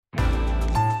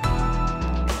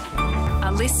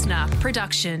a listener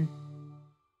production.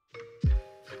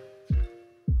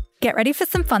 Get ready for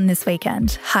some fun this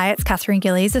weekend. Hi, it's Catherine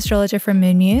Gillies, astrologer from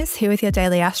Moon Muse, here with your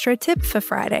daily astro tip for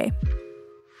Friday.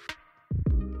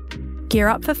 Gear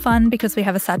up for fun because we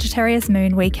have a Sagittarius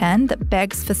moon weekend that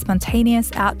begs for spontaneous,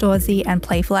 outdoorsy and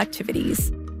playful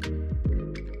activities.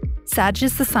 Sag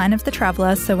is the sign of the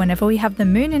traveller, so whenever we have the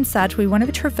moon in Sag, we want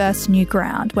to traverse new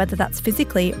ground, whether that's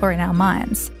physically or in our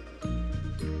minds.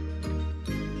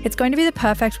 It's going to be the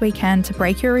perfect weekend to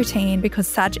break your routine because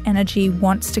Sag energy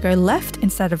wants to go left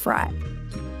instead of right.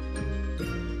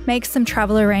 Make some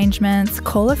travel arrangements,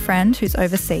 call a friend who's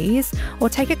overseas, or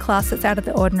take a class that's out of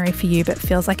the ordinary for you but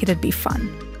feels like it'd be fun.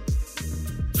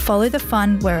 Follow the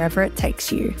fun wherever it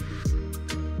takes you.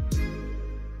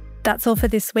 That's all for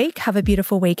this week. Have a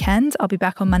beautiful weekend. I'll be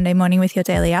back on Monday morning with your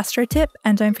daily astro tip,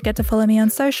 and don't forget to follow me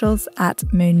on socials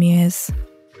at Moon Muse.